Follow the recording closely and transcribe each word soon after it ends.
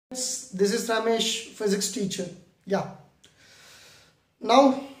This is Ramesh, physics teacher. Yeah.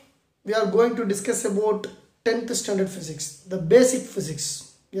 Now we are going to discuss about 10th standard physics, the basic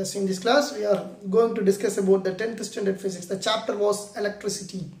physics. Yes, in this class we are going to discuss about the 10th standard physics. The chapter was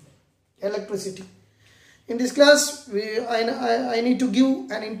electricity. In this class, I need to give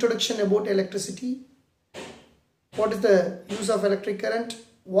an introduction about electricity. What is the use of electric current?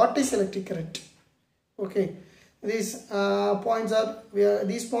 What is electric current? Okay, these points we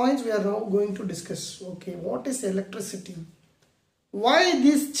are now going to discuss. Okay, what is electricity? Why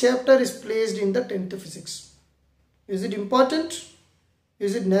this chapter is placed in the 10th physics? Is it important?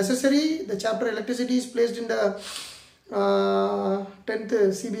 Is it necessary? The chapter electricity is placed in the 10th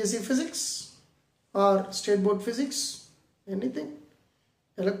CBSE physics or state board physics, anything.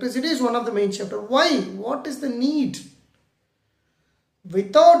 Electricity is one of the main chapter. Why? What is the need?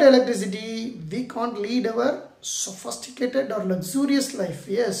 Without electricity, we can't lead our sophisticated or luxurious life.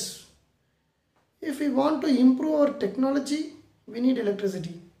 Yes. If we want to improve our technology, we need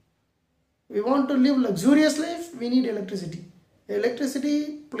electricity. We want to live luxurious life, we need electricity.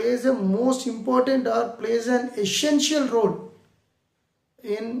 Electricity plays a most important or plays an essential role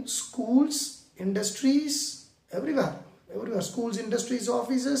in schools, industries, everywhere. Schools, industries,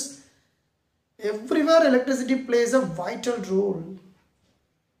 offices, everywhere electricity plays a vital role.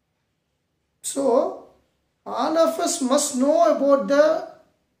 So all of us must know about the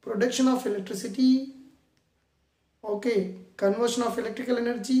production of electricity, okay, conversion of electrical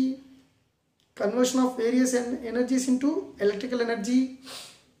energy, conversion of various energies into electrical energy,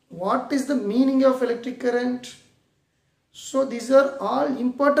 what is the meaning of electric current. So these are all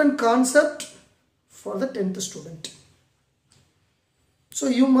important concepts for the 10th student. So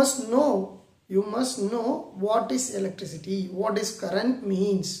you must know what is electricity, what is current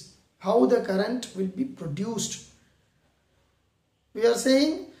means, how the current will be produced. We are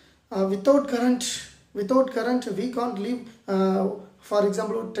saying without current we can't live, for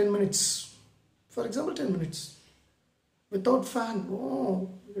example 10 minutes. Without fan,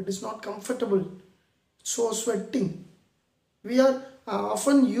 it is not comfortable, so sweating. We are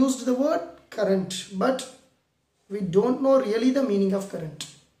often used the word current, but we don't know really the meaning of current.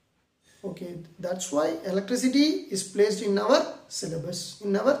 Okay, that's why electricity is placed in our syllabus,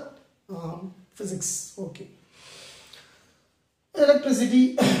 in our physics. Okay,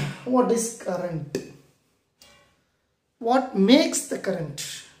 electricity. What is current? What makes the current?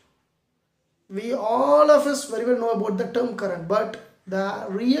 We all of us very well know about the term current, but the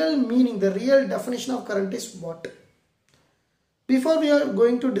real meaning, the real definition of current is what? Before we are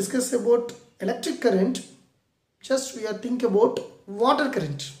going to discuss about electric current, just we are thinking about water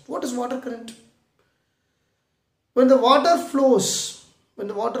current. What is water current? When the water flows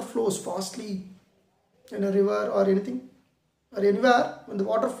fastly in a river or anything or anywhere, when the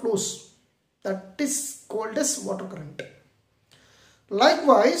water flows, that is called as water current.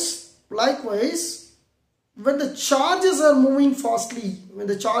 Likewise, when the charges are moving fastly,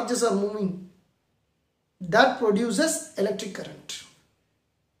 that produces electric current.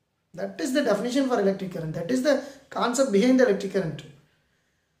 That is the definition for electric current. That is the concept behind the electric current.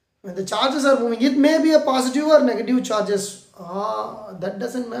 When the charges are moving, it may be a positive or negative charges. That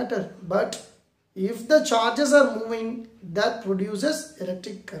doesn't matter. But if the charges are moving, that produces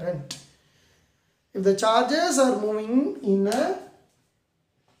electric current. If the charges are moving in a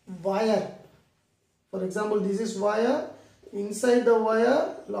wire, for example, this is wire. Inside the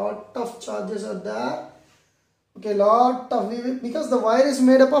wire, lot of charges are there. Okay, because the wire is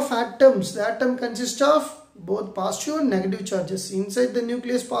made up of atoms. The atom consists of both positive and negative charges. Inside the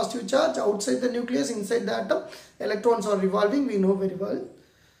nucleus, positive charge. Outside the nucleus, inside the atom, electrons are revolving. We know very well.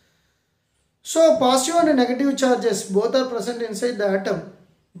 So positive and negative charges both are present inside the atom,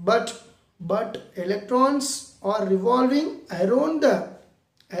 but electrons are revolving around the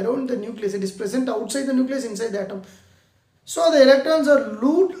nucleus. It is present outside the nucleus, inside the atom. So the electrons are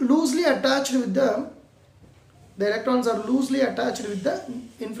loosely attached with the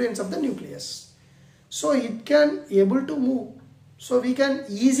influence of the nucleus. So it can able to move. So we can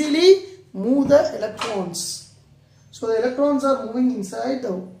easily move the electrons. So the electrons are moving inside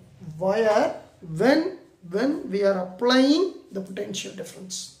the wire when we are applying the potential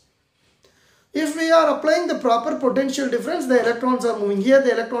difference. If we are applying the proper potential difference, the electrons are moving. Here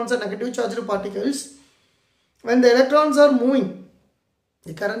the electrons are negative charged particles. When the electrons are moving,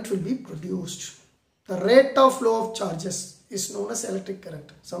 the current will be produced. The rate of flow of charges is known as electric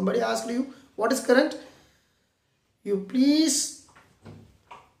current. Somebody asked you, what is current? You please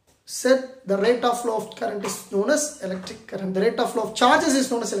said the rate of flow of current is known as electric current. The rate of flow of charges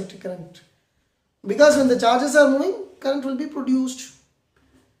is known as electric current. Because when the charges are moving, current will be produced.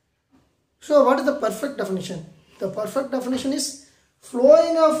 So what is the perfect definition? The perfect definition is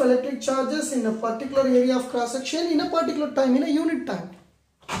flowing of electric charges in a particular area of cross section in a particular time, in a unit time.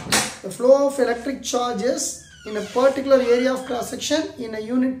 The flow of electric charges in a particular area of cross section in a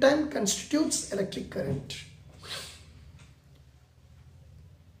unit time constitutes electric current.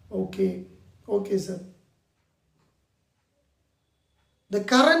 Okay, sir. The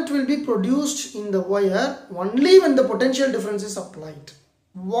current will be produced in the wire only when the potential difference is applied.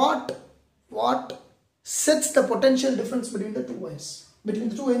 What sets the potential difference between the two wires, between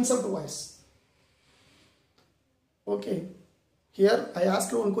the two ends of the wires? Okay, here I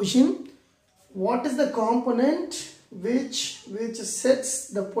asked one question. What is the component which sets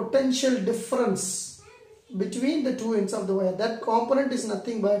the potential difference between the two ends of the wire? That component is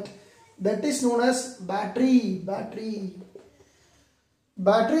nothing but, that is known as battery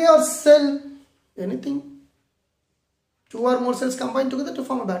or cell, anything. Two or more cells combined together to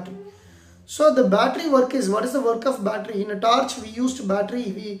form a battery. So the battery work is, what is the work of battery? In a torch we used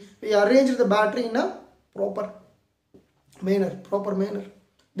battery, we arranged the battery in a proper manner.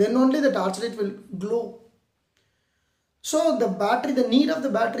 Then only the torchlight will glow. So the battery, the need of the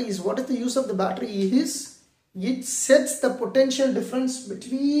battery is, what is the use of the battery is, it sets the potential difference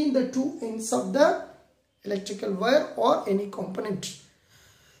between the two ends of the electrical wire or any component.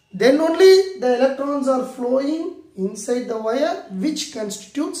 Then only the electrons are flowing inside the wire, which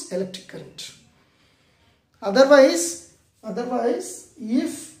constitutes electric current. Otherwise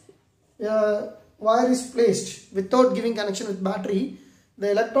if a wire is placed without giving connection with battery,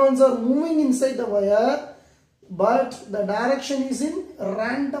 the electrons are moving inside the wire, but the direction is in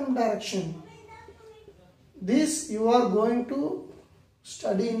random direction. This you are going to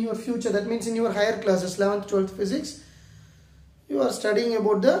study in your future. That means in your higher classes, 11th, 12th physics, you are studying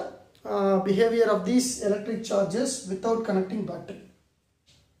about the behavior of these electric charges without connecting battery.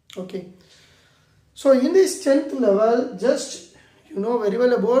 Okay. So in this 10th level, just you know very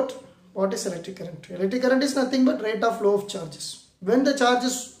well about what is electric current. Electric current is nothing but rate of flow of charges. When the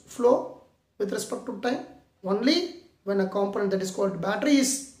charges flow with respect to time, only when a component that is called battery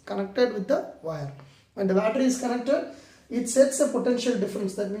is connected with the wire. When the battery is connected, it sets a potential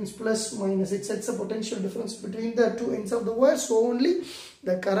difference, that means plus minus, it sets a potential difference between the two ends of the wire, so only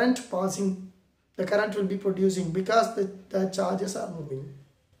the current will be producing because the charges are moving.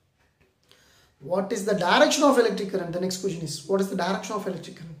 What is the direction of electric current? The next question is, what is the direction of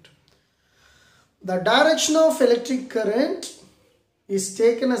electric current? The direction of electric current is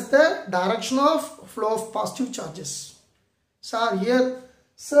taken as the direction of flow of positive charges. Sir, here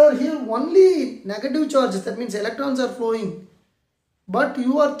only negative charges, that means electrons are flowing, but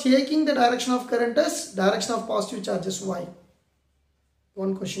you are taking the direction of current as direction of positive charges. Why?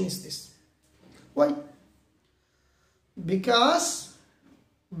 One question is this. Why? Because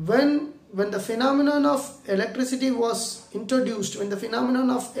when the phenomenon of electricity was introduced, when the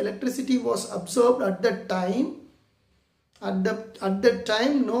phenomenon of electricity was observed at that time,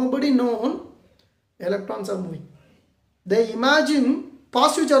 nobody known electrons are moving. They imagine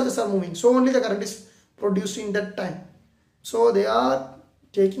positive charges are moving, so only the current is produced in that time. So they are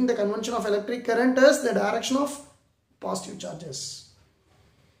taking the convention of electric current as the direction of positive charges.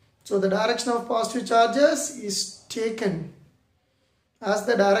 So the direction of positive charges is taken as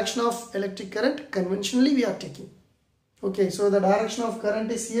the direction of electric current conventionally we are taking. Okay, so the direction of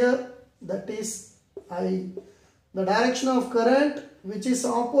current is here, that is I. The direction of current which is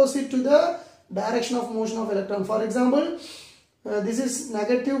opposite to the direction of motion of electron. For example, this is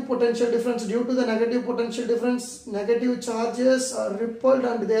negative potential difference. Due to the negative potential difference, negative charges are repelled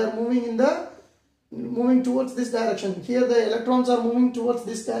and they are moving towards this direction. Here the electrons are moving towards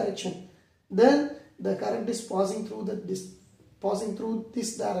this direction. Then the current is passing through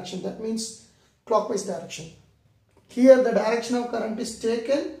this direction. That means clockwise direction. Here the direction of current is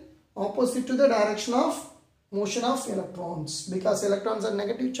taken opposite to the direction of motion of electrons, because electrons are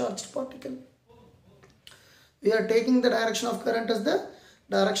negative charged particle. We are taking the direction of current as the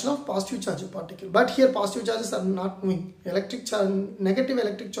direction of positive charged particle, but here positive charges are not moving. Negative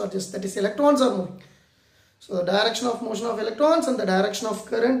electric charges, that is electrons, are moving. So the direction of motion of electrons and the direction of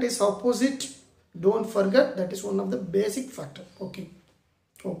current is opposite. Don't forget, that is one of the basic factor. Okay.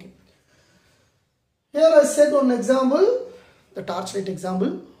 Here I said one example, the torchlight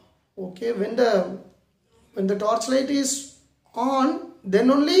example. Okay, when the torchlight is on, then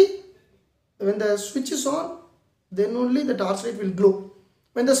only, when the switch is on, then only the torchlight will glow.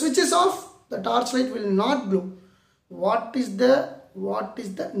 When the switch is off, the torchlight will not glow. What is the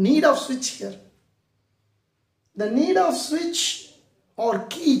need of switch here? The need of switch or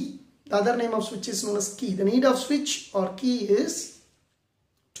key, the other name of switch is known as key. The need of switch or key is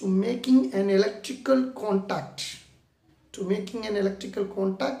to making an electrical contact. To making an electrical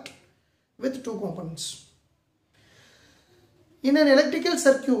contact with two components. In an electrical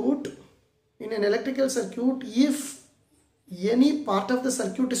circuit, if any part of the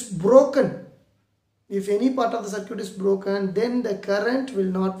circuit is broken, then the current will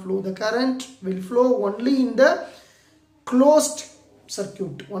not flow. The current will flow only in the closed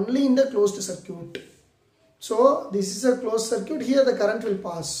circuit. So this is a closed circuit. Here the current will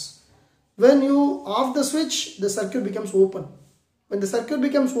pass. When you off the switch, the circuit becomes open. When the circuit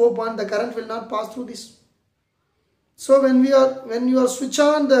becomes open, the current will not pass through this. So when you are switch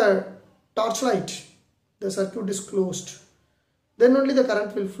on the torchlight, the circuit is closed. Then only the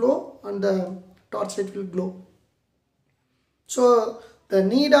current will flow and the torchlight will glow. So the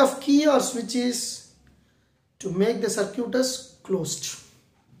need of key or switch is to make the circuit as closed.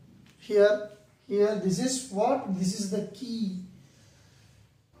 Here this is what? This is the key.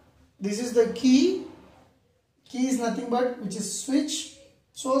 This is the key. Key is nothing but which is switch.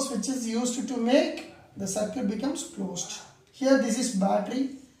 So switch is used to make the circuit becomes closed. Here this is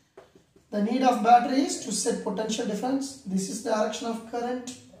battery. The need of battery is to set potential difference. This is the direction of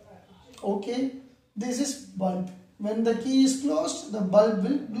current. Okay. This is bulb. When the key is closed, the bulb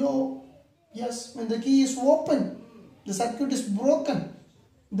will glow. Yes. When the key is open, the circuit is broken.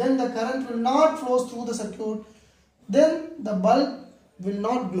 Then the current will not flow through the circuit. Then the bulb will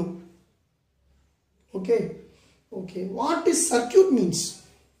not glow. Okay. What is circuit means?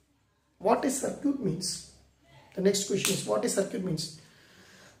 The next question is what is circuit means?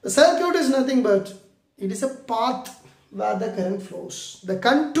 The circuit is nothing but it is a path where the current flows. The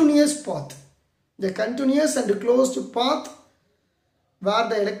continuous path. The continuous and closed path where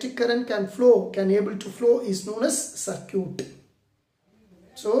the electric current can able to flow is known as circuit.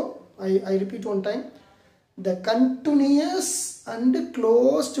 So I repeat one time. The continuous and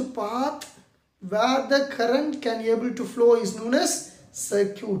closed path where the current can able to flow is known as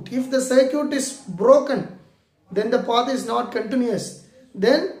circuit. If the circuit is broken, then the path is not continuous.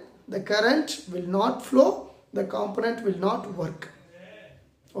 Then the current will not flow, the component will not work.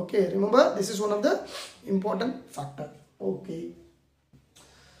 Okay, remember this is one of the important factor. Okay,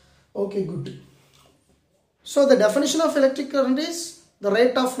 good. So the definition of electric current is the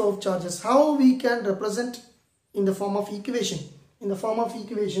rate of flow of charges. How we can represent in the form of equation? In the form of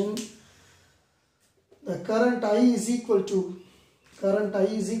equation, the current I is equal to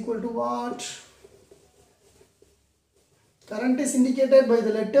what? Current is indicated by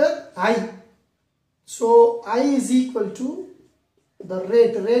the letter I. So I is equal to the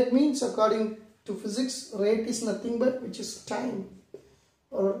rate. Rate means according to physics, rate is nothing but which is time,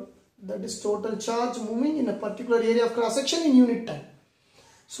 or that is total charge moving in a particular area of cross section in unit time.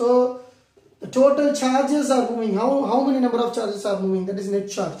 So the total charges are moving. How many number of charges are moving? That is net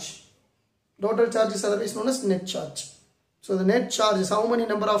charge. Total charge is otherwise known as net charge. So the net charge is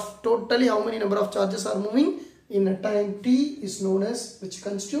totally how many number of charges are moving in a time t is known as which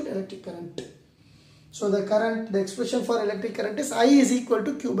constitute electric current. So the expression for electric current is I is equal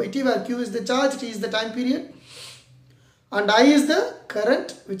to Q by T, where Q is the charge, T is the time period, and I is the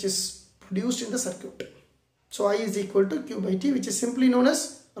current which is produced in the circuit. So I is equal to Q by T, which is simply known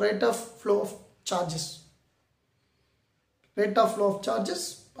as rate of flow of charges. Rate of flow of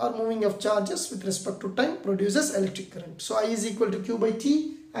charges or moving of charges with respect to time produces electric current. So I is equal to Q by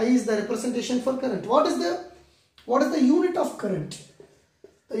T. I is the representation for current. What is the unit of current?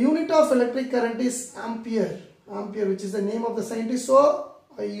 The unit of electric current is ampere. Ampere, which is the name of the scientist. So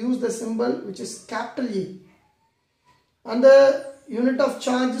I use the symbol which is capital A. And the unit of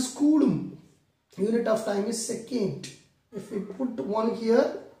charge is coulomb. Unit of time is second. If we put 1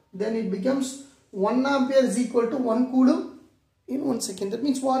 here, then it becomes 1 ampere is equal to 1 coulomb in 1 second. That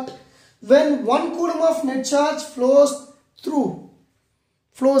means what? When 1 coulomb of net charge flows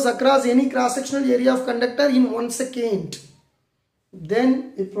across any cross-sectional area of conductor in 1 second,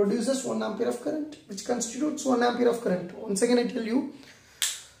 then it produces 1 ampere of current, which constitutes 1 ampere of current. Once again I tell you,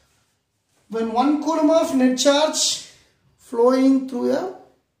 when 1 coulomb of net charge flowing through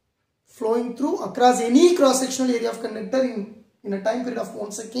across any cross-sectional area of conductor in a time period of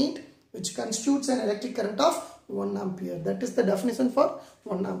 1 second, which constitutes an electric current of 1 ampere. That is the definition for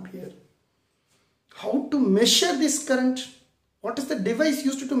 1 ampere. How to measure this current? What is the device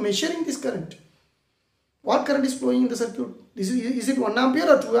used to measuring this current? What current is flowing in the circuit? Is it 1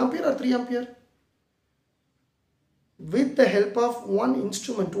 ampere or 2 ampere or 3 ampere? With the help of one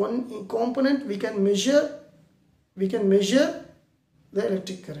instrument, one component, we can measure the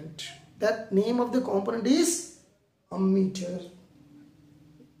electric current. That name of the component is ammeter.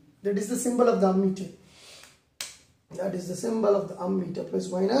 That is the symbol of the ammeter. That is the symbol of the ammeter, plus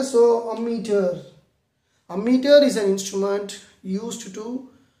minus. So ammeter. Ammeter is an instrument used to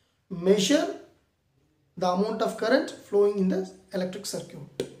measure the amount of current flowing in the electric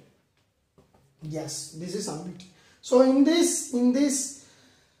circuit. Yes, this is ammeter. So in this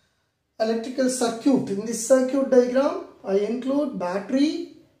electrical circuit, in this circuit diagram, I include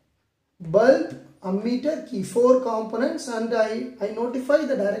battery, bulb, ammeter, key, 4 components, and I notify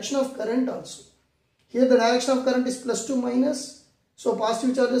the direction of current also. Here the direction of current is plus to minus. So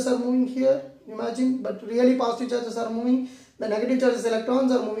positive charges are moving here, imagine, but really positive charges are moving. The negative charges,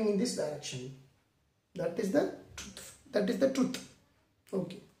 electrons, are moving in this direction. That is the truth. That is the truth.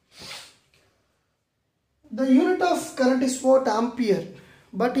 Okay. The unit of current is what? Ampere.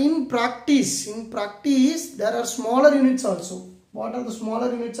 But in practice, there are smaller units also. What are the smaller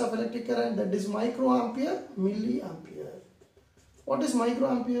units of electric current? That is microampere, milliampere. What is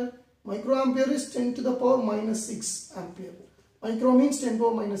microampere? Microampere is 10 to the power minus 6 ampere. Micro means 10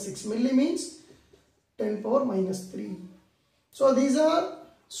 power minus 6. Milli means 10 power minus 3. So these are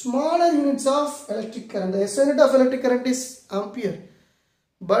smaller units of electric current. The SI unit of electric current is ampere.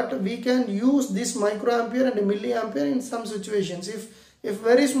 But we can use this microampere and milliampere in some situations. If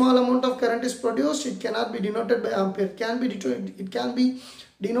very small amount of current is produced, it cannot be denoted by ampere. It can be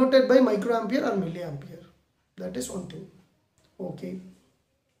denoted by microampere or milliampere. That is one thing. Okay.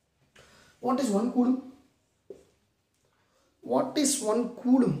 What is 1 coulomb? What is 1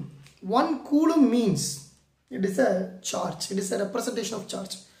 coulomb? 1 coulomb means it is a charge. It is a representation of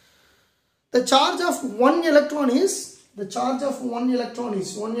charge. The charge of 1 electron is, one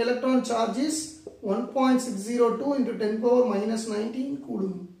electron charge is 1.602 into 10 power minus 19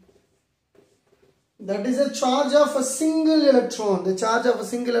 coulomb. That is a charge of a single electron. The charge of a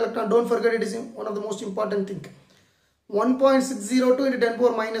single electron, don't forget, it is one of the most important thing. 1.602 into 10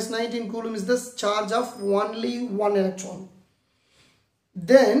 power minus 19 coulomb is the charge of only 1 electron.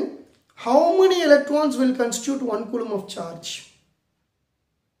 Then, how many electrons will constitute 1 coulomb of charge?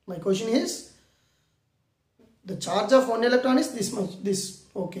 My question is, the charge of 1 electron is this much, this,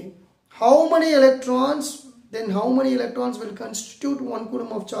 okay. How many electrons will constitute 1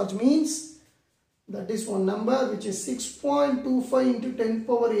 coulomb of charge? Means, that is one number which is 6.25 into 10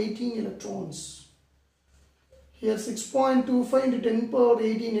 power 18 electrons. Here 6.25 into 10 power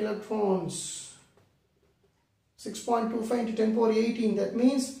 18 electrons. 6.25 into 10 power 18. That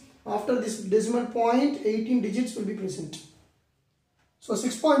means after this decimal point, 18 digits will be present. So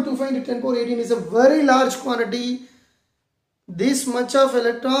 6.25 into 10 power 18 is a very large quantity. This much of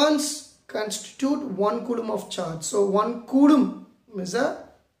electrons constitute 1 coulomb of charge. So 1 coulomb is a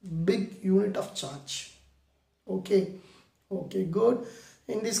big unit of charge. Okay. Okay, good.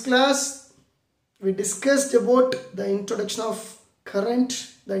 In this class, we discussed about the introduction of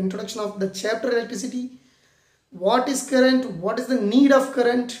current, the introduction of the chapter electricity. What is current? What is the need of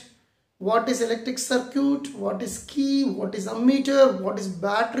current? What is electric circuit? What is key? What is ammeter? What is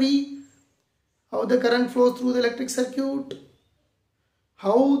battery? How the current flows through the electric circuit?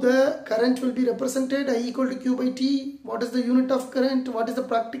 How the current will be represented? I equal to Q by T. What is the unit of current? What is the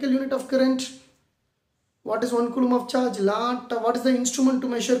practical unit of current? What is 1 coulomb of charge? What is the instrument to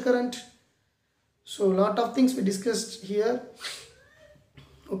measure current? So lot of things we discussed here.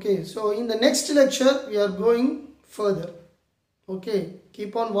 Okay, so in the next lecture we are going further. Okay,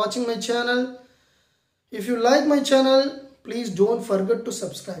 keep on watching my channel. If you like my channel, please don't forget to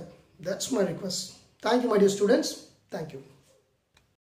subscribe. That's my request. Thank you, my dear students. Thank you.